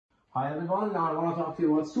Hi everyone, now I want to talk to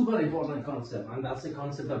you about super important concept, and that's the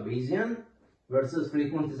concept of Bayesian versus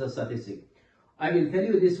frequentist statistics. I will tell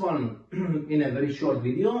you this one in a very short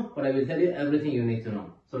video, but I will tell you everything you need to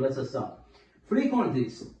know. So let's start.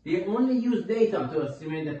 Frequentists, they only use data to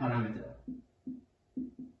estimate the parameter.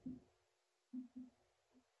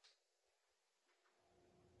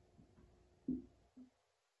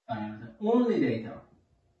 Only data.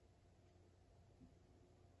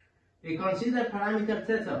 They consider parameter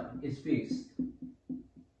theta is fixed,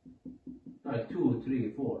 like 2,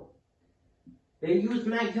 3, 4. They use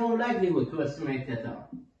maximum likelihood to estimate theta.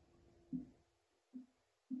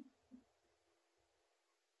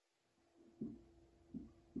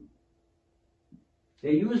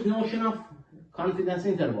 They use notion of confidence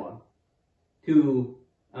interval to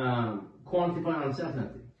quantify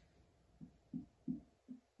uncertainty.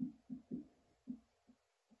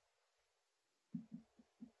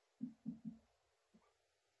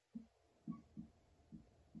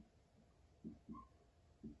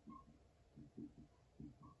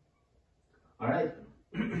 Alright,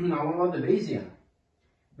 now what about the Bayesian?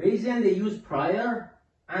 Bayesian, they use prior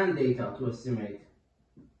and data to estimate.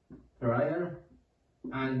 Prior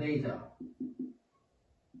and data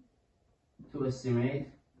to estimate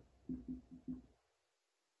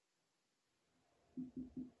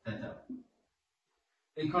theta.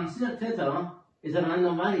 They consider theta is a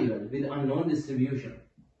random variable with unknown distribution.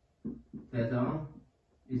 Theta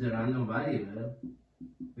is a random variable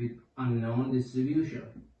with unknown distribution.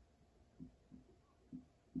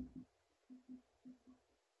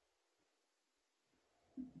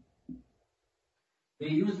 They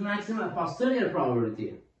use maximum posterior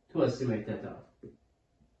probability to estimate theta.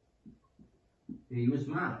 They use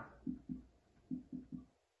MAP.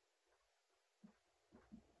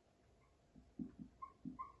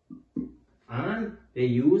 And they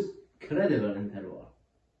use credible interval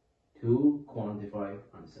to quantify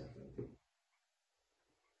uncertainty.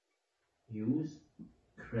 Use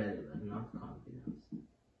credible, not confidence.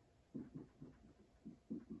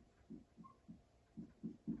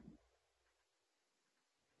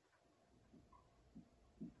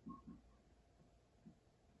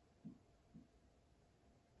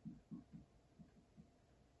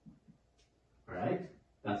 Alright,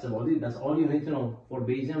 that's about it. That's all you need to know for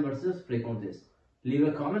Bayesian versus frequentist. Leave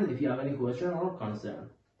a comment if you have any question or concern.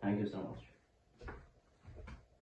 Thank you so much.